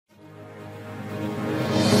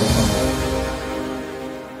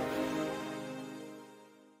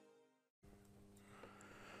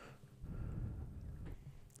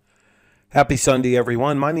Happy Sunday,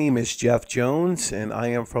 everyone. My name is Jeff Jones, and I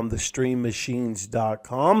am from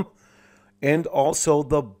thestreammachines.com and also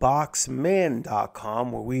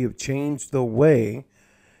theboxman.com, where we have changed the way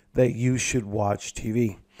that you should watch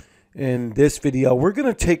TV. In this video, we're going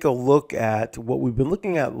to take a look at what we've been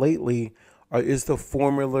looking at lately is the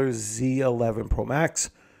Formuler Z11 Pro Max.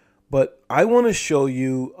 But I want to show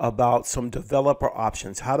you about some developer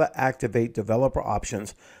options, how to activate developer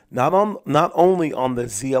options, not only on the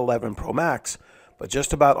Z11 Pro Max, but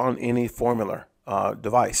just about on any Formuler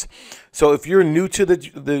device. So if you're new to the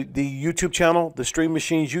YouTube channel, the Stream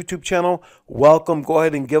Machines YouTube channel, welcome. Go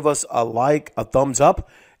ahead and give us a like, a thumbs up,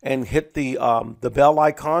 and hit the bell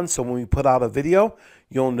icon so when we put out a video,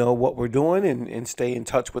 you'll know what we're doing and stay in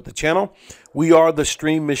touch with the channel. We are the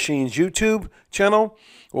Stream Machines YouTube channel,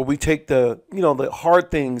 where we take the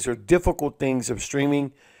hard things or difficult things of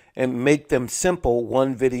streaming and make them simple,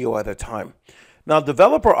 one video at a time. Now,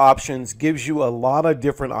 developer options gives you a lot of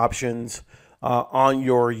different options on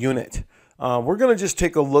your unit. We're going to just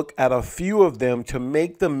take a look at a few of them to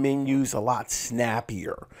make the menus a lot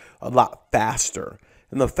snappier, a lot faster.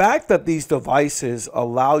 And the fact that these devices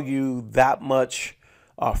allow you that much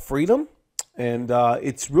freedom, and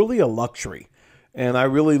it's really a luxury. And I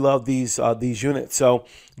really love these units. So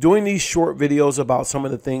doing these short videos about some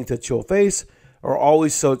of the things that you'll face are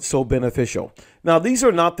always so beneficial. Now, these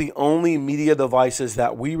are not the only media devices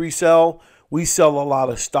that we resell. We sell a lot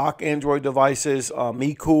of stock Android devices.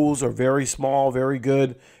 Mi Cools are very small, very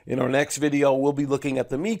good. In our next video, we'll be looking at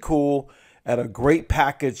the Mi Cool at a great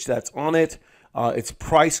package that's on it. It's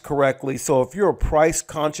priced correctly. So if you're a price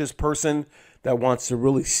conscious person that wants to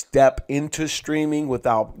really step into streaming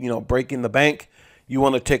without breaking the bank, you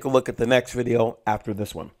want to take a look at the next video after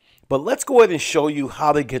this one. But let's go ahead and show you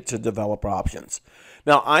how to get to developer options.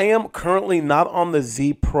 Now, I am currently not on the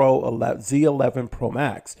Z11 Pro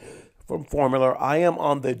Max from Formuler. I am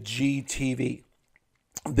on the GTV.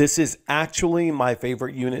 This is actually my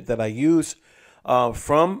favorite unit that I use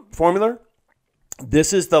from Formuler.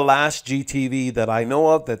 This is the last GTV that I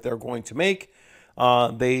know of that they're going to make.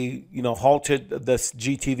 They halted this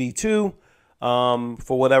GTV2.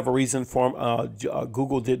 For whatever reason,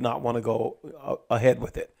 Google did not want to go ahead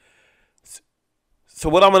with it. So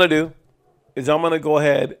what I'm going to do is I'm going to go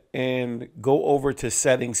ahead and go over to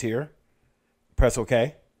settings here, press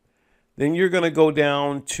OK. Then you're going to go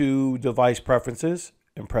down to device preferences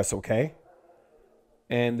and press OK.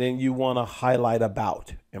 And then you want to highlight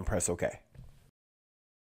about and press OK.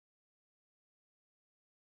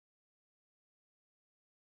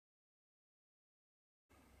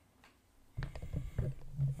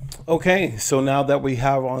 Okay, so now that we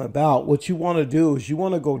have on about, what you want to do is you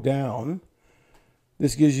want to go down.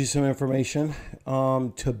 This gives you some information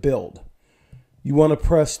to build. You want to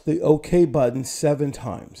press the OK button 7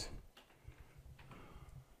 times.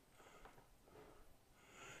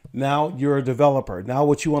 Now you're a developer. Now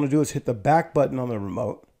what you want to do is hit the back button on the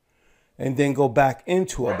remote and then go back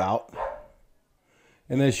into about.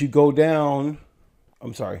 And as you go down,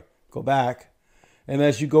 go back. And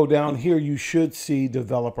as you go down here, you should see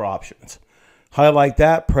developer options. Highlight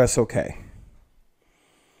that, press OK.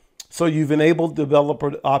 So you've enabled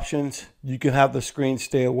developer options. You can have the screen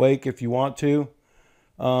stay awake if you want to.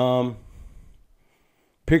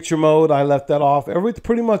 Picture mode, I left that off.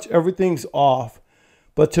 Pretty much everything's off.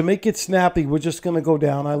 But to make it snappy, we're just going to go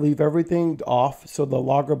down. I leave everything off. So the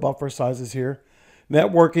logger buffer size is here.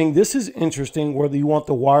 Networking, this is interesting, whether you want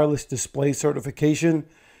the wireless display certification.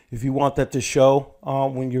 If you want that to show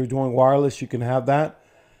when you're doing wireless, you can have that.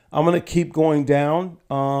 I'm going to keep going down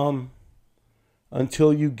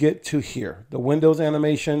until you get to here. The Windows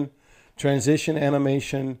animation, transition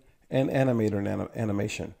animation, and animator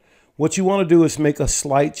animation. What you want to do is make a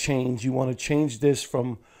slight change. You want to change this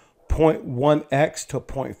from 0.1x to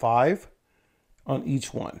 0.5 on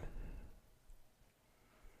each one.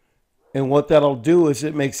 And what that'll do is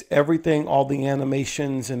it makes everything, all the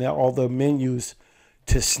animations and all the menus,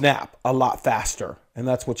 to snap a lot faster, and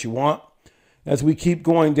that's what you want. As we keep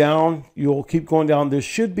going down, you'll keep going down. There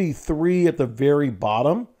should be 3 at the very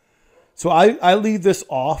bottom. So I leave this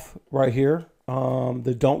off right here.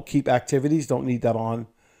 The don't keep activities, don't need that on.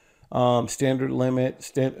 Standard limit.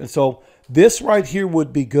 So this right here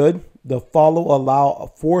would be good. The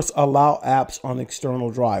force allow apps on external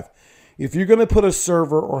drive. If you're going to put a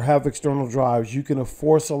server or have external drives, you can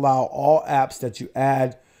force allow all apps that you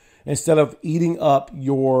add. Instead of eating up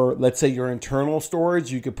your, let's say, your internal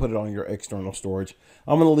storage, you could put it on your external storage.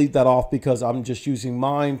 I'm going to leave that off because I'm just using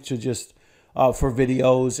mine to just for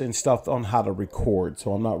videos and stuff on how to record.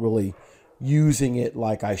 So I'm not really using it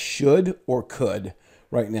like I should or could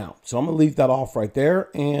right now. So I'm going to leave that off right there.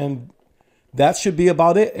 And That should be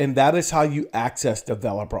about it. And that is how you access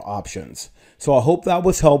developer options. So I hope that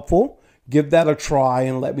was helpful. Give that a try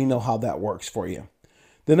and let me know how that works for you.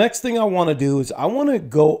 The next thing I want to do is I want to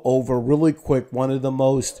go over really quick one of the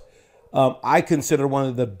most, I consider one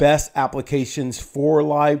of the best applications for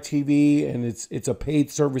live TV, and it's a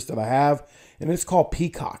paid service that I have, and it's called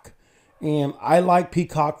Peacock. And I like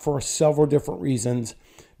Peacock for several different reasons.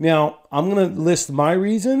 Now, I'm going to list my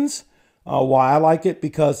reasons why I like it,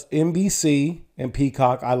 because NBC and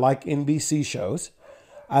Peacock, I like NBC shows.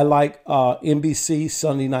 I like NBC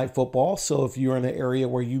Sunday Night Football. So if you're in an area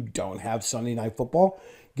where you don't have Sunday Night Football,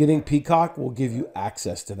 getting Peacock will give you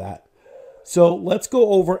access to that. So let's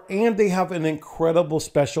go over, and they have an incredible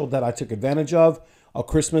special that I took advantage of, a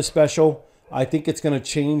Christmas special. I think it's going to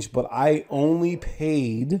change, but I only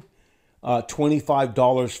paid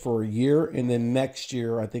 $25 for a year, and then next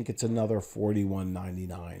year I think it's another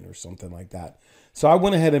 $41.99 or something like that. So I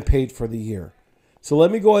went ahead and paid for the year. So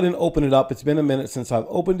let me go ahead and open it up. It's been a minute since I've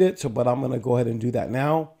opened it, but I'm going to go ahead and do that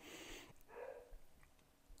now.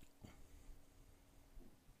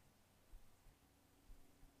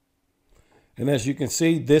 And as you can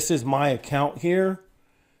see, this is my account here.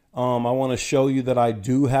 I want to show you that I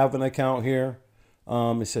do have an account here.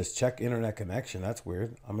 It says check internet connection. That's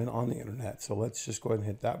weird. I'm on the internet. So let's just go ahead and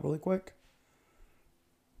hit that really quick.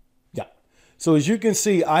 Yeah. So as you can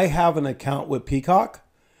see, I have an account with Peacock.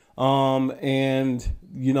 And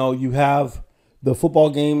you know, you have the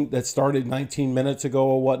football game that started 19 minutes ago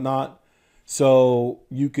or whatnot. So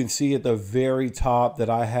you can see at the very top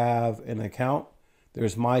that I have an account.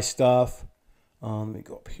 There's my stuff. Let me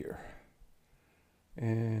go up here.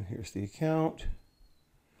 And here's the account.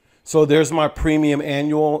 So there's my premium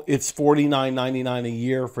annual. It's $49.99 a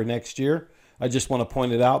year for next year. I just want to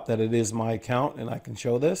point it out that it is my account and I can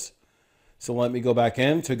show this. So let me go back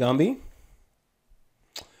in to Gumby.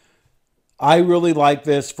 I really like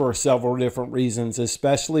this for several different reasons,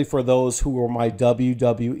 especially for those who are my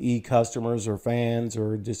WWE customers or fans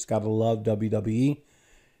or just got to love WWE.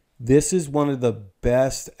 This is one of the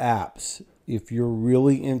best apps if you're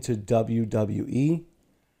really into WWE,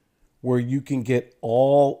 where you can get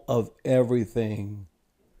all of everything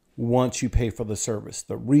once you pay for the service.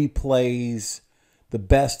 The replays, the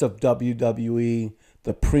best of WWE,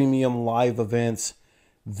 the premium live events.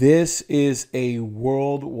 This is a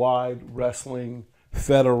worldwide wrestling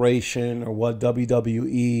federation, or what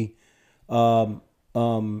WWE,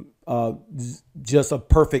 just a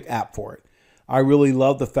perfect app for it. I really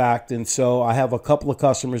love the fact, and so I have a couple of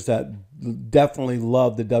customers that definitely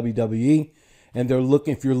love the WWE, and they're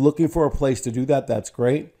looking. If you're looking for a place to do that, that's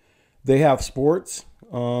great. They have sports,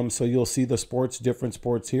 so you'll see the sports, different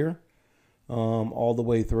sports here, all the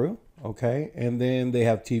way through. Okay, and then they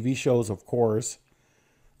have TV shows, of course,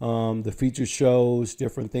 the featured shows,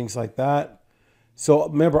 different things like that. So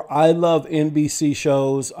remember, I love NBC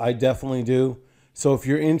shows. I definitely do. So if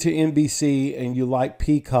you're into NBC and you like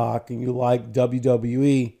Peacock and you like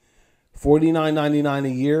WWE, $49.99 a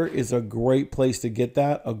year is a great place to get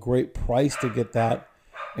that, a great price to get that.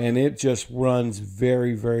 And it just runs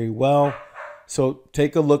very, very well. So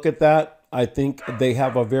take a look at that. I think they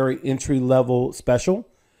have a very entry-level special,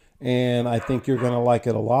 and I think you're going to like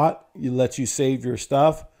it a lot. It lets you save your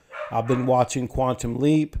stuff. I've been watching Quantum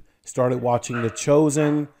Leap, started watching The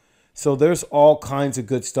Chosen. So there's all kinds of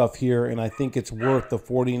good stuff here, and I think it's worth the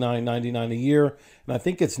 $49.99 a year. And I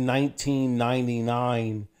think it's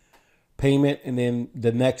 $19.99 payment, and then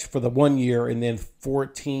the next for the 1 year, and then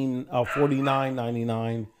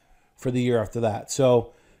 $49.99 for the year after that.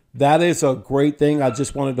 So that is a great thing. I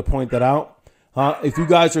just wanted to point that out. If you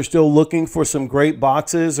guys are still looking for some great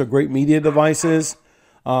boxes or great media devices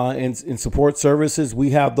and support services,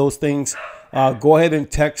 we have those things. Go ahead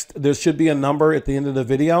and text. There should be a number at the end of the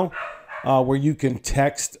video where you can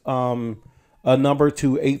text a number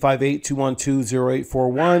to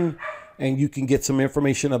 858-212-0841, and you can get some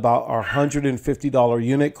information about our $150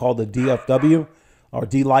 unit called the DFW or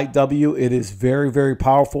D-Lite W. It is very, very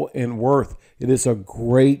powerful and worth. It is a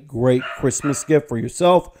great, great Christmas gift for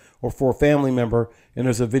yourself or for a family member, and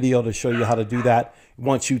there's a video to show you how to do that.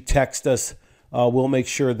 Once you text us, we'll make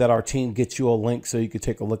sure that our team gets you a link so you can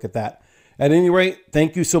take a look at that. At any rate,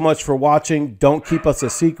 thank you so much for watching. Don't keep us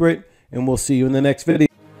a secret, and we'll see you in the next video.